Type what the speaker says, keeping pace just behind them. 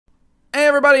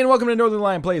everybody, and welcome to Northern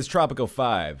Lion Plays Tropico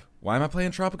 5. Why am I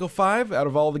playing Tropico 5 out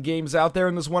of all the games out there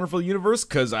in this wonderful universe?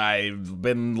 Because I've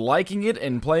been liking it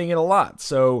and playing it a lot.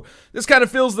 So this kind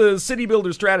of fills the city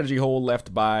builder strategy hole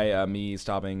left by me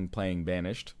stopping playing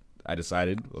Banished. I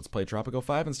decided, let's play Tropico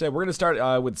 5 instead. We're going to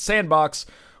start with Sandbox.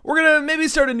 We're going to maybe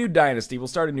start a new dynasty. We'll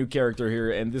start a new character here,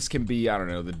 and this can be, I don't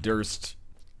know, the Durst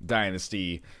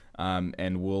dynasty.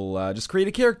 And we'll just create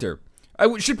a character.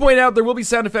 I should point out, there will be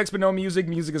sound effects, but no music.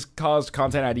 Music has caused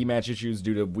Content ID match issues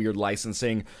due to weird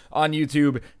licensing on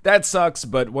YouTube. That sucks,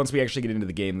 but once we actually get into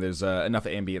the game, there's enough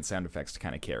ambient sound effects to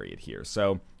kind of carry it here.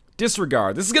 So,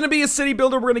 disregard. This is going to be a city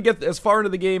builder. We're going to get as far into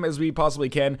the game as we possibly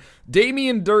can.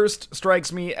 Damien Durst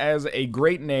strikes me as a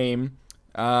great name.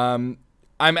 I'm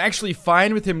actually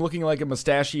fine with him looking like a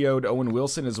mustachioed Owen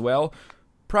Wilson as well.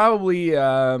 Probably,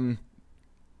 that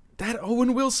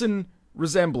Owen Wilson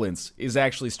resemblance is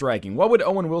actually striking. What would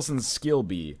Owen Wilson's skill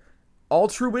be?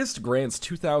 Altruist grants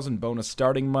 2,000 bonus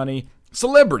starting money.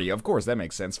 Celebrity, of course, that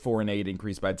makes sense. 4 and 8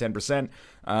 increased by 10%.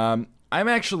 I'm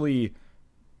actually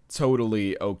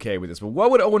totally okay with this. But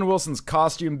what would Owen Wilson's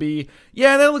costume be?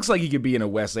 Yeah, that looks like he could be in a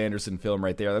Wes Anderson film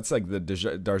right there. That's like the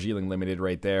Darjeeling Limited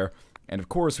right there. And of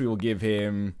course, we will give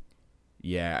him...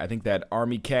 Yeah, I think that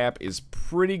army cap is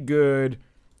pretty good.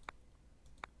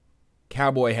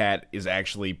 Cowboy hat is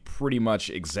actually pretty much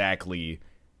exactly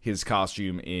his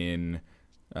costume in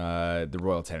the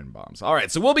Royal Tenenbaums.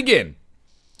 Alright, so we'll begin.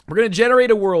 We're going to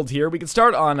generate a world here. We can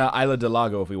start on Isla del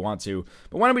Lago if we want to,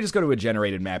 but why don't we just go to a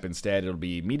generated map instead? It'll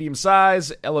be medium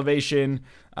size, elevation,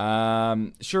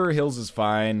 sure, hills is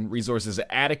fine, resources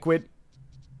adequate.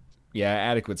 Yeah,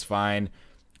 adequate's fine.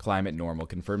 Climate normal,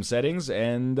 confirm settings,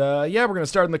 and yeah, we're going to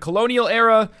start in the colonial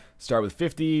era, start with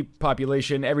 50,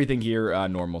 population, everything here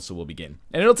normal, so we'll begin.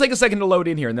 And it'll take a second to load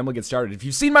in here, and then we'll get started. If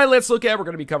you've seen my Let's Look At, we're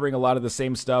going to be covering a lot of the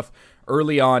same stuff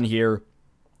early on here.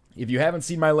 If you haven't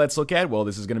seen my Let's Look At, well,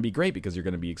 this is going to be great, because you're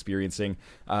going to be experiencing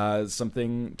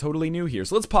something totally new here.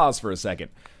 So let's pause for a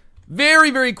second.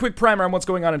 Very, very quick primer on what's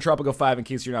going on in Tropico 5 in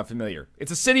case you're not familiar.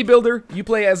 It's a city builder. You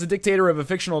play as a dictator of a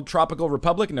fictional tropical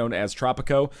republic known as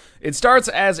Tropico. It starts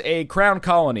as a crown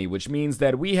colony, which means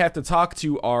that we have to talk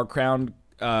to our crown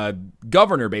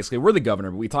governor, basically. We're the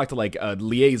governor, but we talk to like a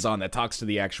liaison that talks to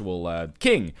the actual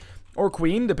king. Or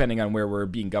queen, depending on where we're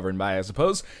being governed by, I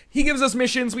suppose. He gives us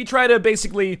missions. We try to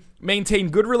basically maintain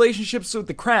good relationships with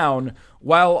the crown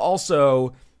while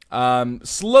also...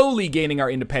 slowly gaining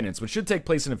our independence, which should take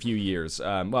place in a few years,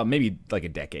 well, maybe like a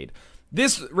decade.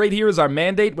 This right here is our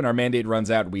mandate. When our mandate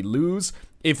runs out, we lose.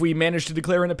 If we manage to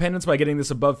declare independence by getting this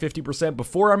above 50%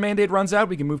 before our mandate runs out,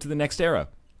 we can move to the next era.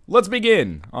 Let's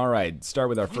begin. Alright, start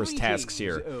with our first tasks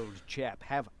here. Old chap,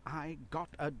 have I got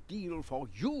a deal for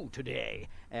you today.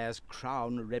 As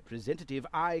Crown Representative,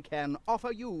 I can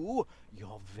offer you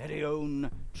your very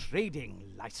own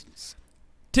trading license.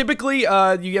 Typically,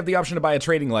 you have the option to buy a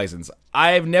trading license.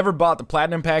 I've never bought the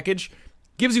Platinum package.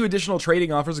 Gives you additional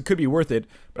trading offers. It could be worth it.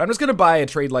 But I'm just going to buy a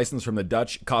trade license from the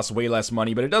Dutch. It costs way less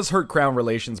money, but it does hurt crown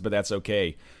relations, but that's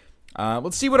okay.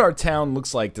 Let's see what our town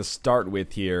looks like to start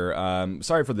with here.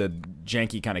 Sorry for the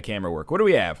janky kind of camera work. What do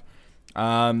we have?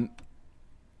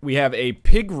 We have a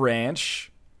pig ranch.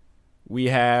 We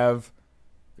have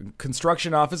a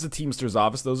construction office, a teamster's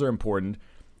office. Those are important.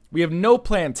 We have no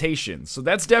plantations, so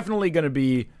that's definitely going to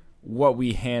be what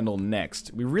we handle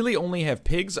next. We really only have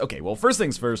pigs? Okay, well, first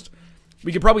things first,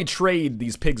 we could probably trade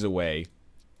these pigs away.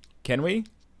 Can we?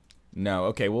 No,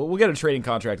 okay, well, we'll get a trading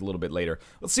contract a little bit later.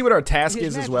 Let's see what our task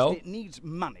is as well. His Majesty needs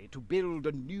money to build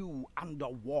a new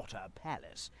underwater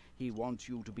palace. He wants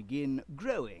you to begin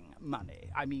growing money.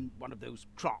 I mean, one of those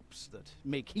crops that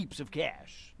make heaps of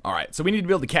cash. Alright, so we need to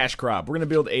build a cash crop. We're going to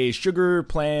build a sugar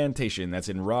plantation. That's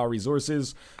in raw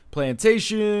resources.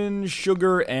 Plantation,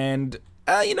 sugar, and...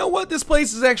 you know what? This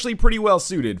place is actually pretty well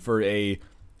suited for a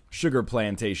sugar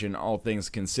plantation, all things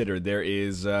considered. There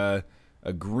is,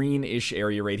 a greenish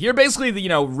area right here. Basically, you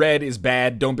know, red is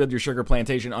bad. Don't build your sugar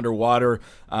plantation underwater.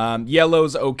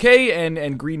 Yellow's okay,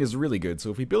 and green is really good. So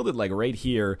if we build it like right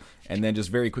here, and then just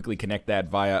very quickly connect that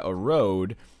via a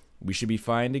road, we should be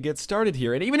fine to get started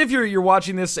here. And even if you're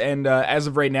watching this, and as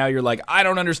of right now, you're like, I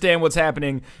don't understand what's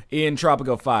happening in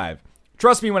Tropico 5.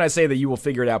 Trust me when I say that you will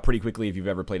figure it out pretty quickly if you've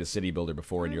ever played a city builder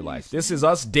before in your life. This is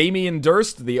us, Damien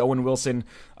Durst, the Owen Wilson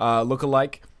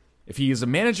lookalike. If he is a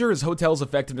manager, his hotel's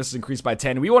effectiveness is increased by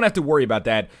 10. We won't have to worry about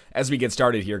that as we get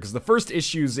started here, because the first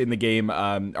issues in the game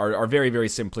are very, very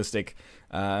simplistic.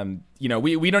 You know,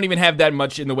 we don't even have that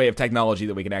much in the way of technology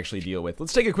that we can actually deal with.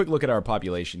 Let's take a quick look at our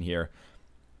population here.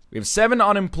 We have 7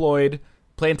 unemployed.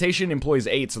 Plantation employs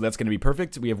 8, so that's going to be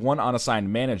perfect. We have 1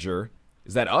 unassigned manager.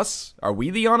 Is that us? Are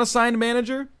we the unassigned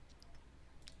manager?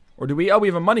 Or do we? Oh, we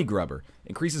have a money grubber.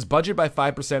 Increases budget by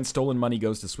 5%. Stolen money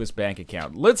goes to Swiss bank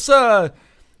account. Let's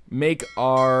make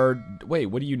our... Wait,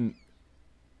 what do you...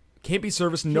 Can't be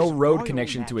serviced, no road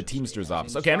connection to a Teamster's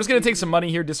office. Okay, I'm just going to take some money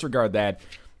here. Disregard that.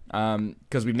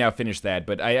 Because we've now finished that.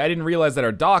 But I didn't realize that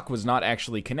our dock was not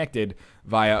actually connected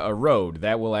via a road.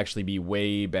 That will actually be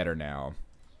way better now.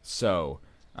 So,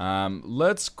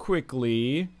 let's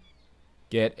quickly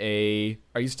get a...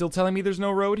 Are you still telling me there's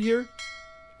no road here?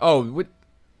 Oh, what...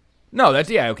 No, that's...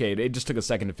 Yeah, okay. It just took a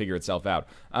second to figure itself out.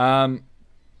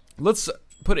 Let's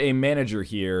put a manager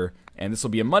here, and this will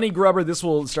be a money grubber. This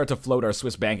will start to float our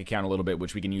Swiss bank account a little bit,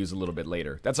 which we can use a little bit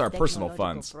later. That's our personal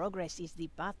funds. Progress is the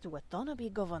path to autonomy,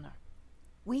 Governor.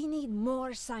 We need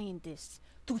more scientists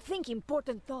to think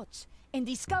important thoughts and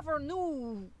discover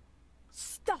new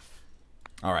stuff.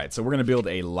 Alright, so we're going to build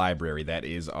a library. That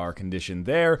is our condition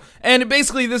there. And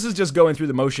basically, this is just going through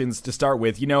the motions to start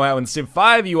with. You know how in Civ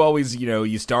 5, you always,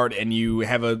 you start and you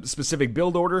have a specific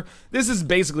build order? This is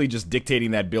basically just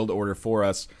dictating that build order for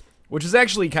us, which is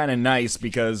actually kind of nice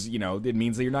because, it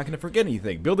means that you're not going to forget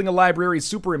anything. Building a library is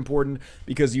super important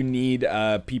because you need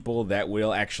people that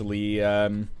will actually...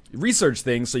 research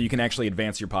things so you can actually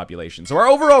advance your population. So our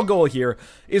overall goal here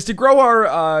is to grow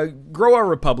our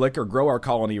republic, or grow our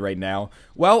colony right now,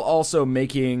 while also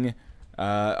making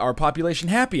our population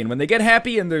happy. And when they get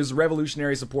happy and there's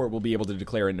revolutionary support, we'll be able to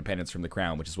declare independence from the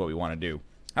crown, which is what we want to do.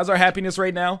 How's our happiness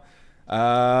right now?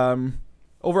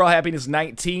 Overall happiness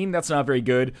 19, that's not very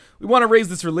good. We want to raise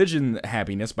this religion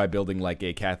happiness by building like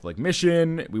a Catholic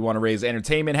mission. We want to raise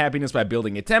entertainment happiness by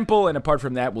building a temple, and apart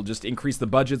from that, we'll just increase the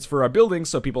budgets for our buildings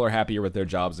so people are happier with their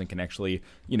jobs and can actually,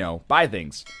 buy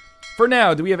things. For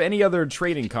now, do we have any other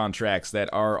trading contracts that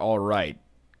are alright?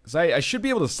 Because I should be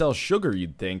able to sell sugar,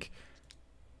 you'd think.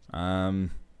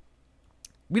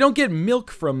 We don't get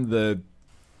milk from the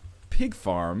pig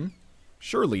farm.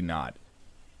 Surely not.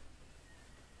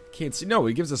 Can't see. No,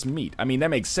 it gives us meat. I mean, that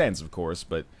makes sense, of course,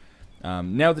 but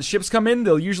now that ships come in,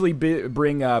 they'll usually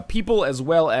bring people as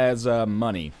well as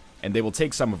money, and they will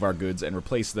take some of our goods and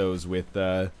replace those with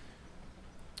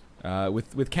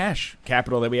cash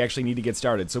capital that we actually need to get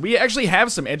started. So we actually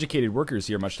have some educated workers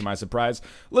here, much to my surprise.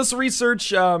 Let's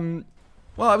research. Well,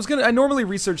 I normally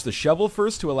research the shovel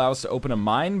first to allow us to open a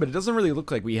mine, but it doesn't really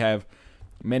look like we have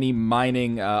many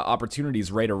mining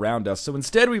opportunities right around us. So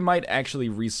instead, we might actually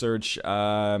research,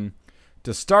 to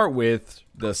start with,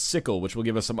 the sickle, which will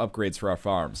give us some upgrades for our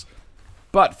farms.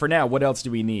 But for now, what else do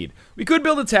we need? We could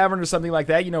build a tavern or something like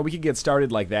that. We could get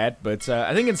started like that. But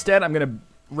I think instead, I'm going to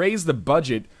raise the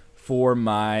budget for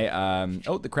my...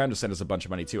 oh, the crown just sent us a bunch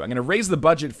of money, too. I'm going to raise the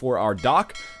budget for our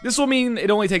dock. This will mean it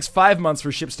only takes 5 months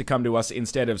for ships to come to us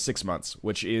instead of 6 months,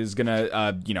 which is going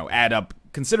to, add up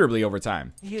considerably over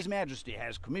time. His Majesty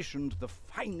has commissioned the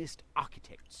finest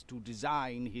architects to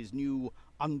design his new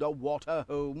underwater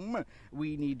home.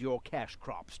 We need your cash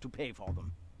crops to pay for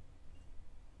them.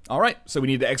 Alright, so we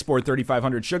need to export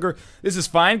 3,500 sugar. This is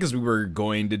fine, because we were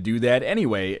going to do that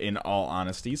anyway, in all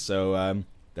honesty, so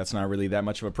that's not really that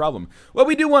much of a problem. What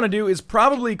we do want to do is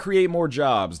probably create more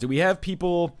jobs. Do we have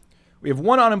people... We have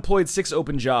 1 unemployed, 6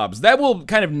 open jobs. That will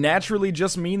kind of naturally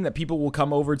just mean that people will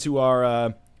come over to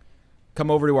our...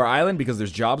 island because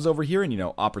there's jobs over here and,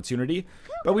 opportunity.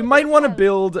 But we might want to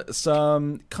build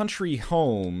some country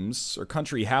homes or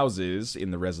country houses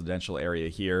in the residential area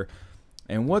here.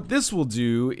 And what this will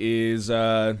do is,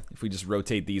 if we just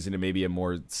rotate these into maybe a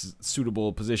more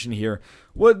suitable position here,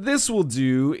 what this will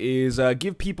do is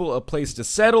give people a place to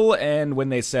settle, and when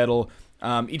they settle,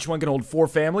 each one can hold 4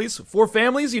 families. 4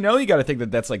 families, you gotta think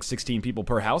that that's like 16 people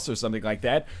per house or something like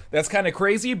that. That's kind of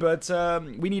crazy, but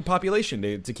we need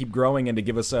population to keep growing and to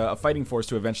give us a fighting force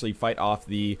to eventually fight off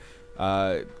the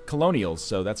colonials,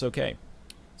 so that's okay.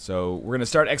 So we're going to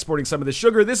start exporting some of the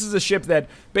sugar. This is a ship that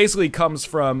basically comes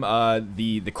from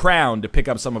the crown to pick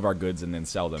up some of our goods and then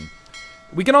sell them.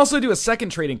 We can also do a second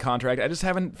trading contract. I just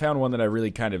haven't found one that I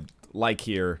really kind of like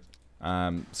here.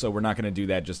 So we're not going to do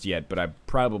that just yet, but I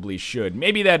probably should.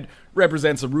 Maybe that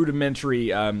represents a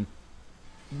rudimentary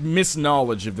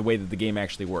misknowledge of the way that the game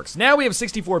actually works. Now we have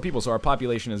 64 people, so our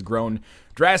population has grown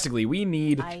drastically. We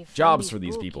need jobs for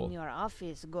these people. In your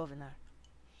office, Governor.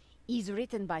 Is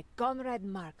written by Conrad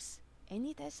Marx, and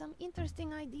it has some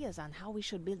interesting ideas on how we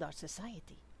should build our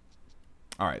society.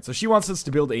 Alright, so she wants us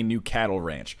to build a new cattle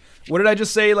ranch. What did I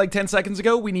just say like 10 seconds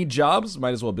ago? We need jobs.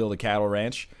 Might as well build a cattle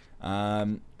ranch.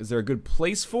 Is there a good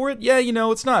place for it? Yeah,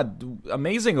 it's not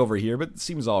amazing over here, but it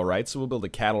seems alright, so we'll build a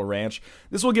cattle ranch.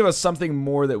 This will give us something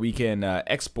more that we can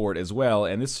export as well,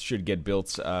 and this should get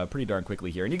built pretty darn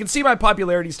quickly here. And you can see my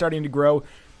popularity starting to grow.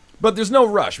 But there's no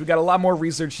rush. We got a lot more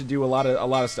research to do, a lot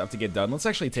of stuff to get done. Let's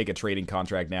actually take a trading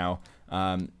contract now.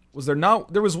 Was there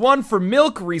not? There was one for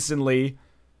milk recently.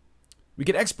 We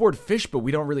could export fish, but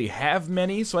we don't really have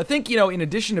many. So I think, you know, in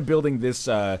addition to building this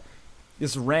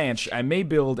this ranch, I may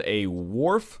build a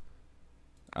wharf,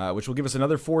 which will give us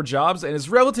another 4 jobs, and it's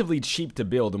relatively cheap to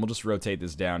build. And we'll just rotate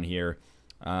this down here.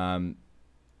 I'm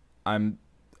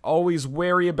always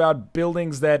wary about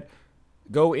buildings that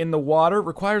go in the water.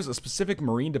 Requires a specific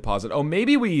marine deposit. Oh,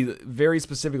 maybe we very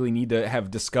specifically need to have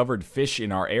discovered fish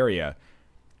in our area.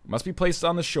 Must be placed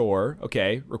on the shore.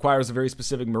 Okay. Requires a very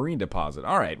specific marine deposit.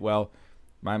 All right. Well,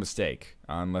 my mistake.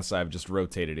 Unless I've just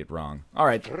rotated it wrong. All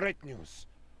right. Great news.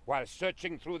 While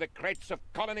searching through the crates of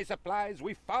colony supplies,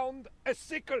 we found a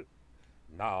sickle.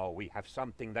 Now we have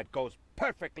something that goes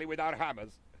perfectly with our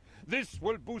hammers. This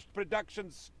will boost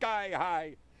production sky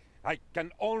high. I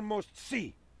can almost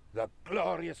see the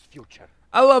glorious future.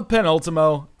 I love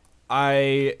Penultimo. I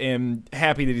am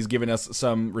happy that he's given us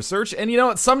some research. And you know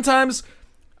what? Sometimes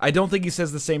I don't think he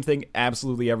says the same thing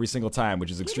absolutely every single time,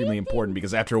 which is extremely important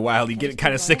because after a while you get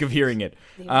kind of sick of hearing it.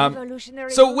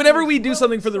 So whenever we do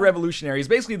something for the revolutionaries,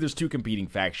 basically there's 2 competing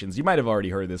factions. You might have already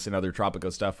heard this in other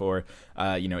Tropico stuff or,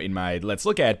 you know, in my Let's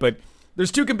Look At, but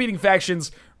there's 2 competing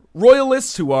factions.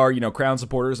 Royalists, who are, you know, crown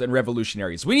supporters, and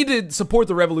revolutionaries. We need to support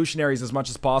the revolutionaries as much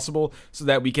as possible so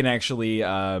that we can actually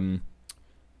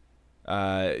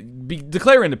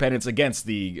declare independence against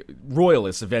the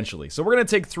royalists eventually. So we're going to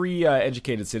take 3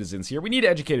 educated citizens here. We need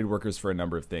educated workers for a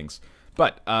number of things.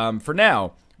 But for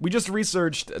now, we just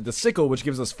researched the sickle, which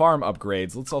gives us farm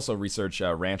upgrades. Let's also research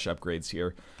ranch upgrades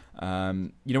here.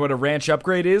 You know what a ranch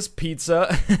upgrade is?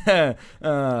 Pizza.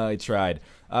 I tried.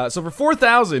 So for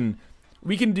 4,000...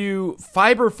 we can do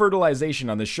fiber fertilization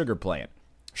on this sugar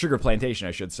plantation,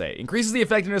 I should say. Increases the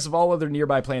effectiveness of all other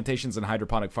nearby plantations and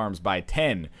hydroponic farms by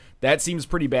 10. That seems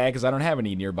pretty bad because I don't have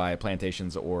any nearby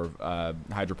plantations or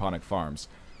hydroponic farms.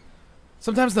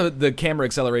 Sometimes the camera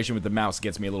acceleration with the mouse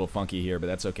gets me a little funky here, but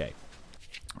that's okay.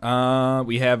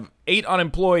 We have 8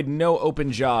 unemployed, no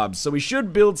open jobs. So we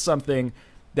should build something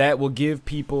that will give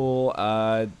people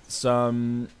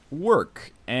some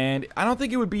work. And I don't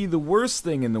think it would be the worst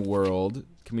thing in the world.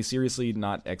 Can we seriously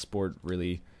not export,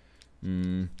 really?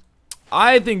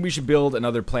 I think we should build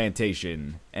another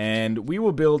plantation. And we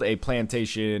will build a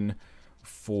plantation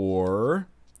for...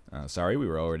 sorry, we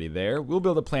were already there. We'll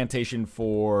build a plantation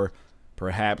for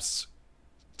perhaps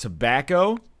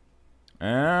tobacco.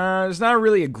 There's not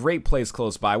really a great place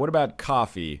close by. What about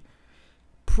coffee?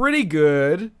 Pretty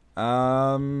good.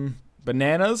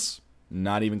 Bananas?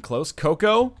 Not even close.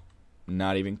 Cocoa?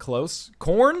 Not even close.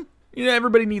 Corn? You know,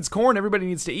 everybody needs corn. Everybody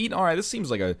needs to eat. All right, this seems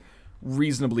like a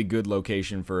reasonably good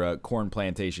location for a corn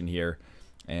plantation here.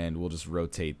 And we'll just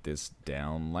rotate this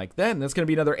down like that. And that's going to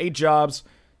be another 8 jobs.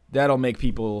 That'll make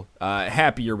people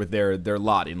happier with their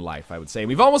lot in life, I would say.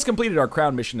 We've almost completed our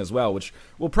crown mission as well, which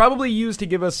we'll probably use to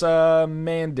give us a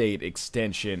mandate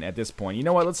extension at this point. You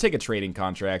know what? Let's take a trading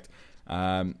contract.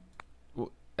 I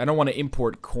don't want to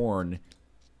import corn.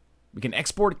 We can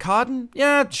export cotton?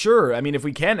 Yeah, sure. I mean, if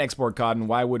we can export cotton,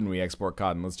 why wouldn't we export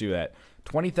cotton? Let's do that.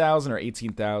 20,000 or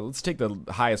 18,000. Let's take the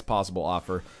highest possible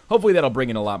offer. Hopefully that'll bring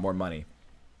in a lot more money.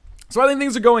 So I think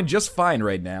things are going just fine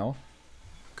right now.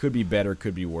 Could be better,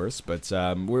 could be worse, but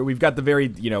we've got the very,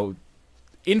 you know,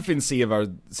 infancy of our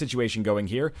situation going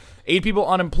here. 8 people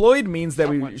unemployed means that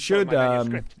we should,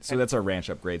 so that's our ranch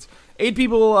upgrades. 8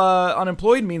 people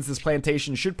unemployed means this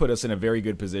plantation should put us in a very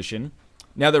good position.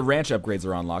 Now that ranch upgrades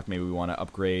are unlocked, maybe we want to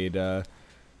upgrade,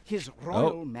 His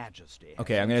Royal Majesty.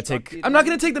 Okay, I'm not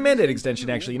gonna take the mandate extension,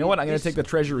 actually. You know what? I'm gonna take the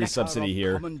treasury subsidy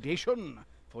here.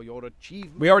 For your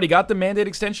achievement. We already got the mandate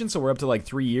extension, so we're up to like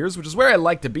 3 years, which is where I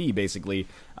like to be, basically.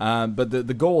 But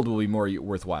the gold will be more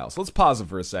worthwhile. So let's pause it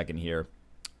for a second here.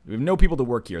 We have no people to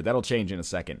work here. That'll change in a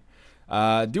second.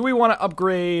 Do we want to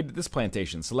upgrade this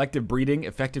plantation? Selective breeding.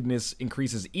 Effectiveness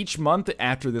increases each month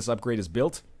after this upgrade is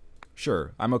built.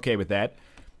 Sure, I'm okay with that.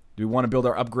 Do we want to build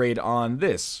our upgrade on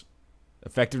this?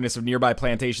 Effectiveness of nearby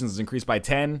plantations is increased by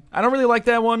 10. I don't really like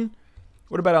that one.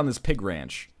 What about on this pig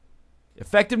ranch?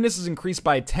 Effectiveness is increased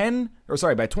by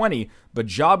 20, but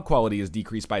job quality is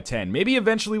decreased by 10. Maybe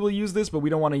eventually we'll use this, but we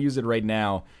don't want to use it right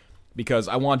now because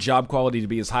I want job quality to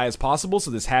be as high as possible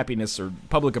so this happiness or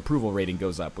public approval rating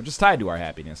goes up, which is tied to our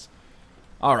happiness.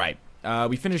 All right,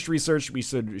 we finished research. We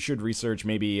should research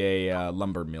maybe a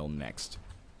lumber mill next.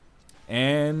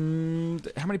 And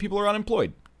how many people are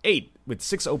unemployed? 8 with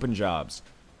 6 open jobs.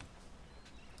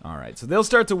 All right, so they'll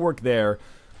start to work there.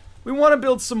 We want to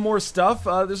build some more stuff.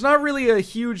 There's not really a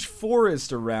huge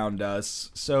forest around us,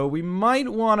 so we might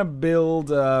want to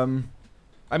build,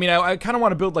 I mean, I kind of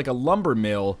want to build like a lumber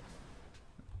mill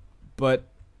but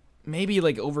maybe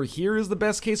like over here is the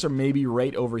best case, or maybe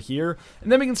right over here,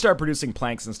 and then we can start producing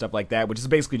planks and stuff like that, which is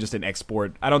basically just an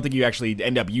export. I don't think you actually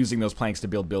end up using those planks to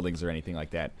build buildings or anything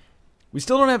like that. We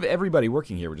still don't have everybody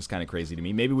working here, which is kind of crazy to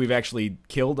me. Maybe we've actually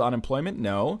killed unemployment?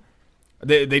 No.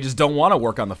 They just don't want to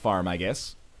work on the farm, I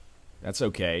guess. That's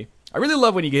okay. I really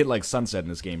love when you get like sunset in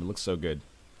this game. It looks so good.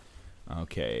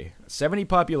 Okay. 70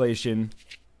 population.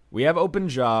 We have open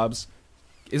jobs.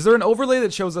 Is there an overlay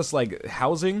that shows us like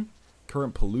housing?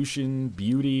 Current pollution,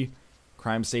 beauty,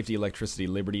 crime, safety, electricity,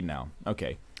 liberty? No.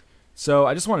 Okay. So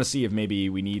I just want to see if maybe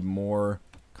we need more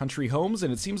country homes,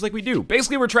 and it seems like we do.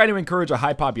 Basically, we're trying to encourage a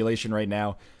high population right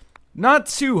now. Not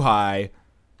too high,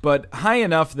 but high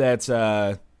enough that,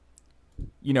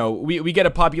 you know, we get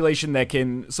a population that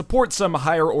can support some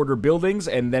higher order buildings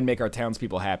and then make our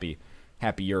townspeople happy.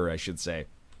 Happier, I should say.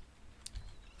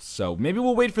 So maybe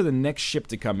we'll wait for the next ship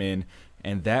to come in,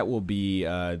 and that will be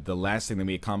the last thing that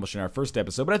we accomplish in our first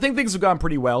episode. But I think things have gone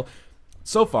pretty well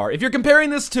so far. If you're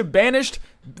comparing this to Banished,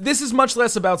 this is much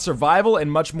less about survival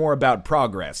and much more about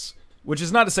progress. Which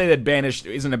is not to say that Banished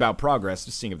isn't about progress,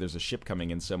 just seeing if there's a ship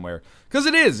coming in somewhere. Because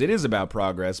it is about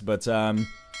progress, but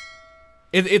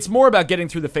it's more about getting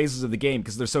through the phases of the game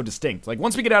because they're so distinct. Like,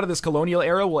 once we get out of this colonial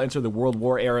era, we'll enter the World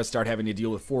War era, start having to deal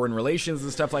with foreign relations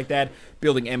and stuff like that,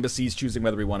 building embassies, choosing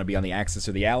whether we want to be on the Axis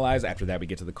or the Allies. After that, we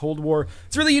get to the Cold War.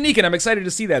 It's really unique, and I'm excited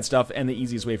to see that stuff, and the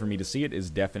easiest way for me to see it is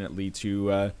definitely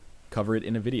to cover it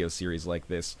in a video series like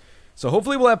this. So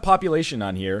hopefully we'll have population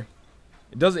on here.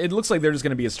 It looks like they're just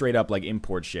going to be a straight-up, like,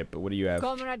 import ship, but what do you have?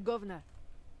 Comrade Governor,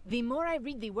 the more I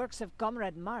read the works of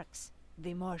Comrade Marx,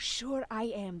 the more sure I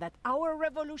am that our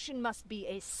revolution must be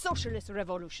a socialist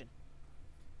revolution.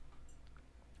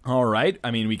 All right.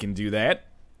 I mean, we can do that.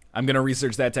 I'm going to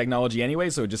research that technology anyway,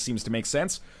 so it just seems to make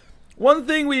sense. One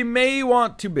thing we may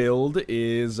want to build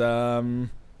is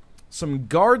some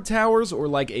guard towers or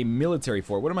like a military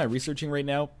fort. What am I researching right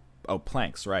now? Oh,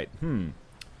 planks, right.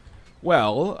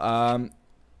 Well,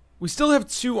 we still have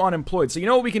 2 unemployed, so you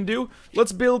know what we can do?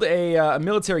 Let's build a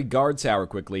military guard tower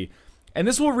quickly. And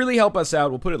this will really help us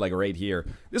out. We'll put it like right here.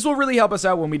 This will really help us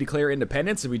out when we declare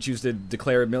independence, if we choose to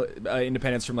declare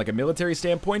independence from like a military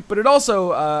standpoint. But it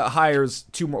also hires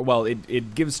 2 more, well,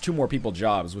 it gives 2 more people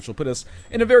jobs, which will put us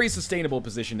in a very sustainable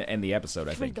position to end the episode,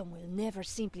 I think. Freedom will never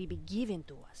simply be given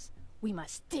to us. We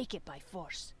must take it by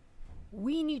force.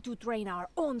 We need to train our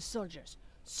own soldiers.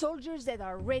 Soldiers that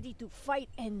are ready to fight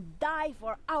and die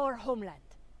for our homeland.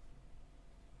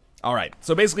 Alright,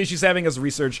 so basically she's having us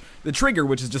research the trigger,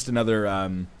 which is just another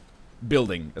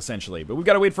building, essentially. But we've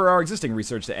got to wait for our existing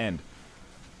research to end.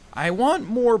 I want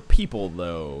more people,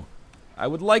 though. I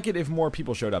would like it if more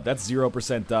people showed up. That's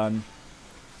 0% done.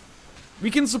 We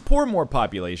can support more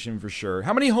population, for sure.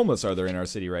 How many homeless are there in our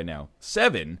city right now?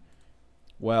 7?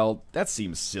 Well, that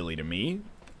seems silly to me.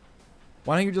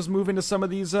 Why don't you just move into some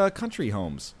of these country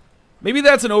homes? Maybe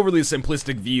that's an overly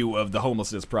simplistic view of the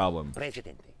homelessness problem.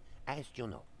 Presidente, as you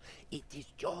know, it is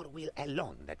your will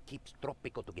alone that keeps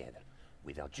Tropico together.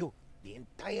 Without you, the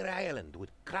entire island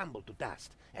would crumble to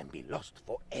dust and be lost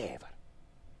forever.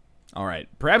 Alright,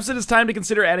 perhaps it is time to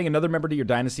consider adding another member to your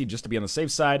dynasty just to be on the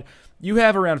safe side. You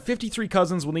have around 53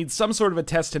 cousins. We'll need some sort of a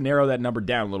test to narrow that number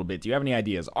down a little bit. Do you have any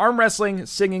ideas? Arm wrestling,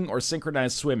 singing, or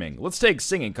synchronized swimming? Let's take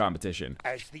singing competition.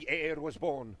 As the heir was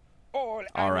born, all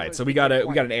Alright, so we got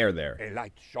an heir there. A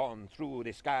light shone through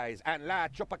the skies, and La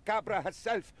Chupacabra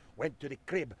herself went to the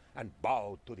crib and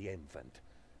bowed to the infant.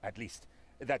 At least,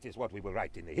 that is what we will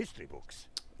write in the history books.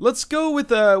 Let's go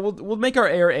with, we'll make our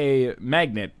heir a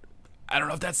magnet. I don't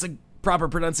know if that's the proper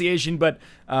pronunciation, but,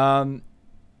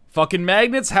 fucking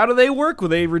magnets, how do they work? Well,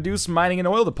 they reduce mining and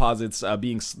oil deposits,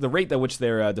 being the rate at which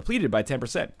they're depleted by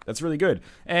 10%. That's really good.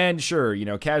 And sure, you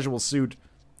know, casual suit,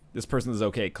 this person is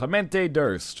okay. Clemente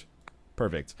Durst.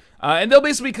 Perfect. And they'll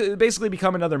basically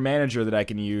become another manager that I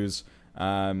can use.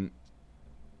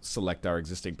 Select our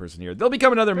existing person here. They'll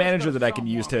become another manager that I can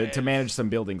use to manage some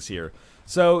buildings here.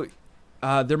 So,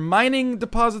 their mining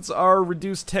deposits are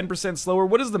reduced 10% slower.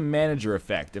 What is the manager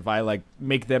effect if I, like,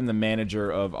 make them the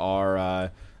manager of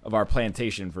our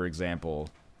plantation, for example?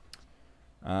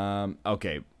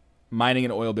 Okay. Mining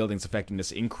and oil buildings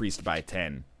effectiveness increased by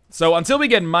 10. So until we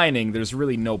get mining, there's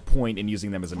really no point in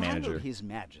using them as a manager. His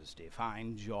Majesty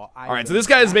finds your Alright, so this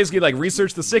guy is basically like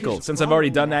research the sickle. Since I've already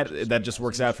done that, that just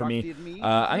works out for me.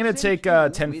 I'm going to take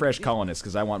 10 fresh colonists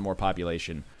because I want more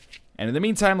population. And in the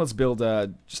meantime, let's build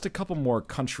just a couple more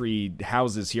country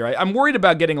houses here. I'm worried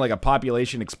about getting like a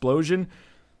population explosion,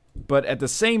 but at the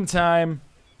same time,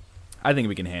 I think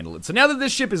we can handle it. So now that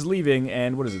this ship is leaving,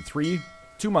 and what is it,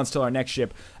 2 months till our next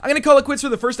ship. I'm going to call it quits for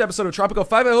the first episode of Tropico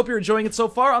 5. I hope you're enjoying it so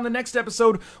far. On the next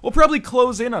episode, we'll probably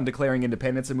close in on declaring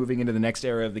independence and moving into the next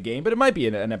era of the game, but it might be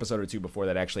an episode or two before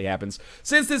that actually happens.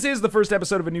 Since this is the first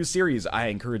episode of a new series, I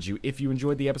encourage you, if you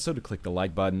enjoyed the episode, to click the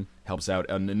like button. Helps out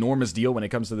an enormous deal when it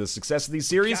comes to the success of these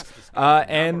series.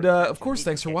 Of course,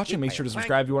 thanks for watching. Make sure to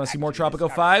subscribe if you want to see more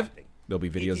Tropico 5. There'll be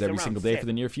videos every single day for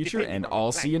the near future, and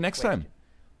I'll see you next time.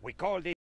 We called it